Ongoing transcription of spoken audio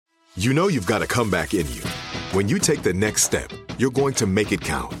You know you've got a comeback in you. When you take the next step, you're going to make it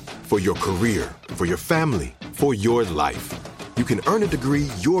count for your career, for your family, for your life. You can earn a degree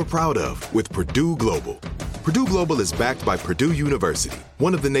you're proud of with Purdue Global. Purdue Global is backed by Purdue University,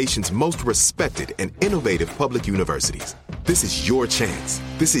 one of the nation's most respected and innovative public universities. This is your chance.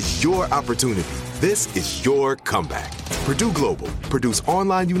 This is your opportunity. This is your comeback. Purdue Global, Purdue's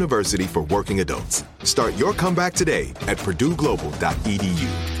online university for working adults. Start your comeback today at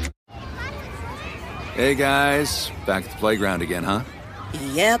purdueglobal.edu. Hey guys, back at the playground again, huh?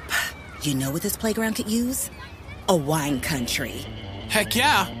 Yep. You know what this playground could use? A wine country. Heck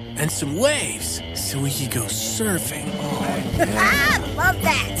yeah, and some waves, so we could go surfing. Oh, yeah. Love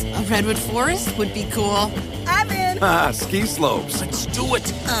that. A redwood forest would be cool. I'm in. Ski slopes. Let's do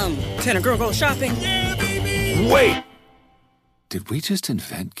it. Can a girl go shopping? Yeah, baby. Wait! Did we just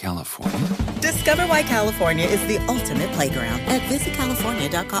invent California? Discover why California is the ultimate playground at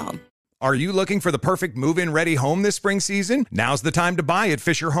visitcalifornia.com. Are you looking for the perfect move-in ready home this spring season? Now's the time to buy at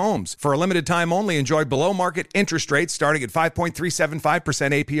Fisher Homes. For a limited time only, enjoy below-market interest rates starting at 5.375%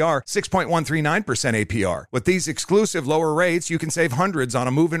 APR, 6.139% APR. With these exclusive lower rates, you can save hundreds on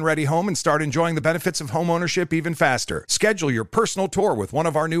a move-in ready home and start enjoying the benefits of homeownership even faster. Schedule your personal tour with one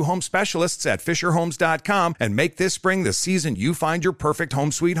of our new home specialists at FisherHomes.com and make this spring the season you find your perfect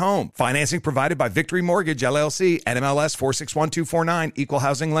home sweet home. Financing provided by Victory Mortgage, LLC, NMLS 461249, Equal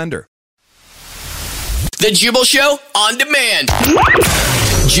Housing Lender. The Jubal Show on demand.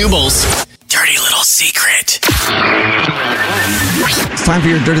 Jubal's dirty little secret. It's time for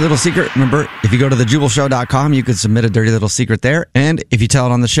your dirty little secret. Remember, if you go to thejubalshow.com, you can submit a dirty little secret there. And if you tell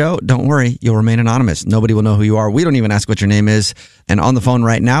it on the show, don't worry, you'll remain anonymous. Nobody will know who you are. We don't even ask what your name is. And on the phone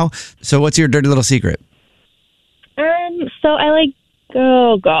right now. So what's your dirty little secret?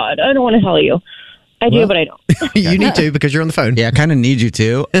 Oh God, I don't want to tell you. I do, but I don't. You need to because you're on the phone. Yeah, I kind of need you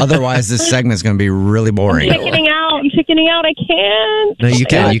to. Otherwise, this segment's going to be really boring. I'm chickening out. I can't. No, you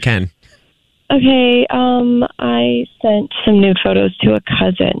can. You can. Okay, I sent some nude photos to a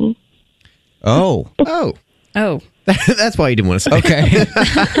cousin. Oh. That's why you didn't want to say. Okay.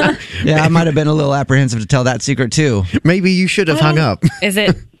 Yeah, I might have been a little apprehensive to tell that secret, too. Maybe you should have hung up. Is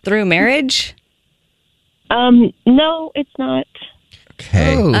it through marriage? No, it's not.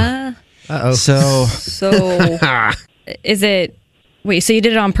 Okay. Uh-oh. So is it... Wait, so you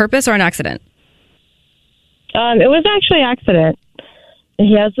did it on purpose or an accident? It was actually an accident.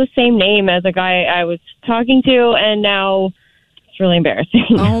 He has the same name as a guy I was talking to, and now it's really embarrassing.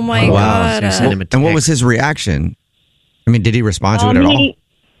 Oh, my God. And what was his reaction? I mean, did he respond to it at all?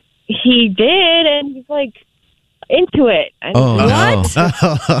 He did, and he's like into it. What?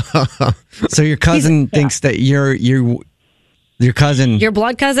 So your cousin thinks that your cousin... Your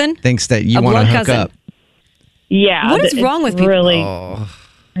blood cousin? Thinks that you want to hook up. Yeah. What is wrong with people? Really, I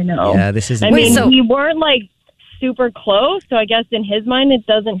know. Yeah, this is... we weren't like super close, so I guess in his mind it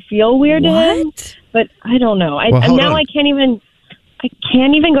doesn't feel weird to him. But I don't know. I can't even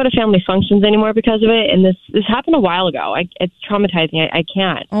go to family functions anymore because of it. And this happened a while ago. It's traumatizing. I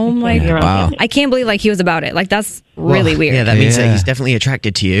can't. Oh my God! Wow. I can't believe he was about it. That's really weird. Yeah, that means that he's definitely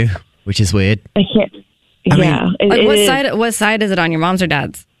attracted to you, which is weird. I can't. What side is it on? Your mom's or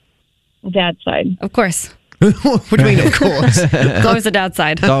dad's? Dad's side. Of course. What do you mean? Of course. It's always the dad's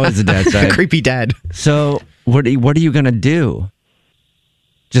side. It's always the dad's side. Creepy dad. So what are you going to do?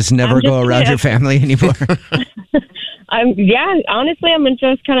 Just never go around your family anymore? Honestly, I'm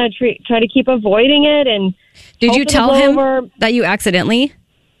just kind of try to keep avoiding it. And did you tell him that you accidentally?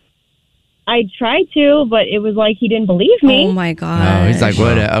 I tried to, but it was like he didn't believe me. Oh my God! Oh, he's like,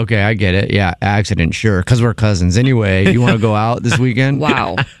 what? Okay, I get it. Yeah, accident, sure, because we're cousins anyway. You want to go out this weekend?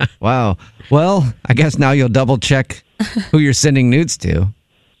 Wow. Wow. Well, I guess now you'll double check who you're sending nudes to.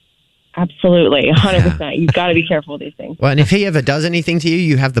 Absolutely, 100%. You've got to be careful with these things. Well, and if he ever does anything to you,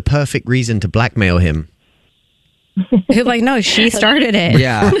 you have the perfect reason to blackmail him. You're like, no, she started it.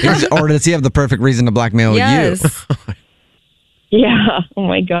 Yeah. Or does he have the perfect reason to blackmail you? Yeah. Oh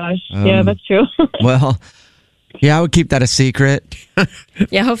my gosh. Yeah, that's true. Well, yeah, I would keep that a secret.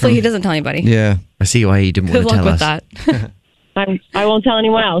 Yeah, hopefully he doesn't tell anybody. Yeah. I see why he didn't want to tell us. Good luck with that. I won't tell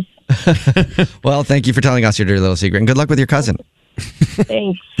anyone else. Well, thank you for telling us your dirty little secret, and good luck with your cousin.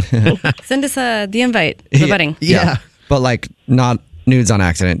 Thanks. Send us the invite to the wedding. Yeah. But like not nudes on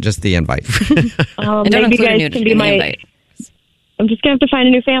accident, just the invite. And don't include a nude in the invite. I'm just going to have to find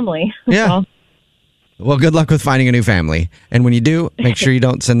a new family. Yeah. Well, good luck with finding a new family. And when you do, make sure you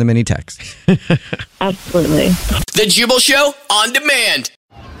don't send them any texts. Absolutely. The Jubal Show on demand.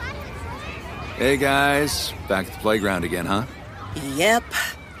 Hey guys, back at the playground again, huh? Yep.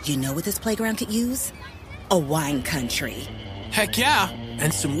 You know what this playground could use? A wine country. Heck yeah,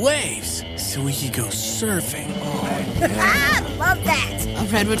 and some waves so we could go surfing. Love that. A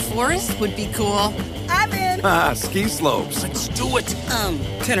redwood forest would be cool. I'm in. Ski slopes. Let's do it.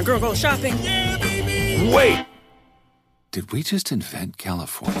 Can a girl go shopping? Yeah, baby. Wait! Did we just invent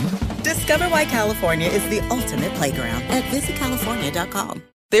California? Discover why California is the ultimate playground at visitcalifornia.com.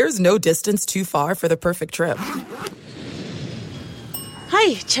 There's no distance too far for the perfect trip.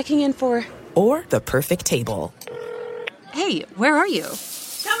 Hi, checking in for... Or the perfect table. Hey, where are you?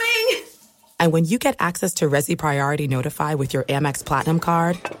 Coming! And when you get access to Resi Priority Notify with your Amex Platinum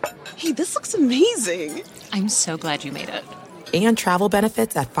card... Hey, this looks amazing. I'm so glad you made it. And travel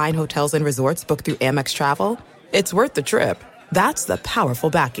benefits at fine hotels and resorts booked through Amex Travel... It's worth the trip. That's the powerful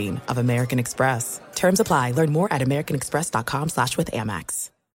backing of American Express. Terms apply. Learn more at americanexpress.com/withAmex.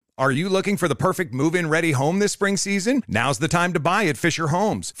 Are you looking for the perfect move-in ready home this spring season? Now's the time to buy at Fisher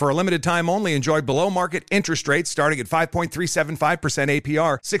Homes. For a limited time only, enjoy below-market interest rates starting at 5.375%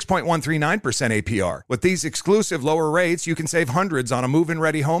 APR, 6.139% APR. With these exclusive lower rates, you can save hundreds on a move-in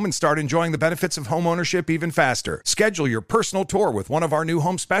ready home and start enjoying the benefits of homeownership even faster. Schedule your personal tour with one of our new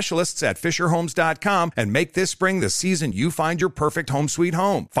home specialists at FisherHomes.com and make this spring the season you find your perfect home sweet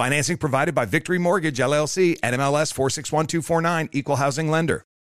home. Financing provided by Victory Mortgage, LLC, NMLS 461249, Equal Housing Lender.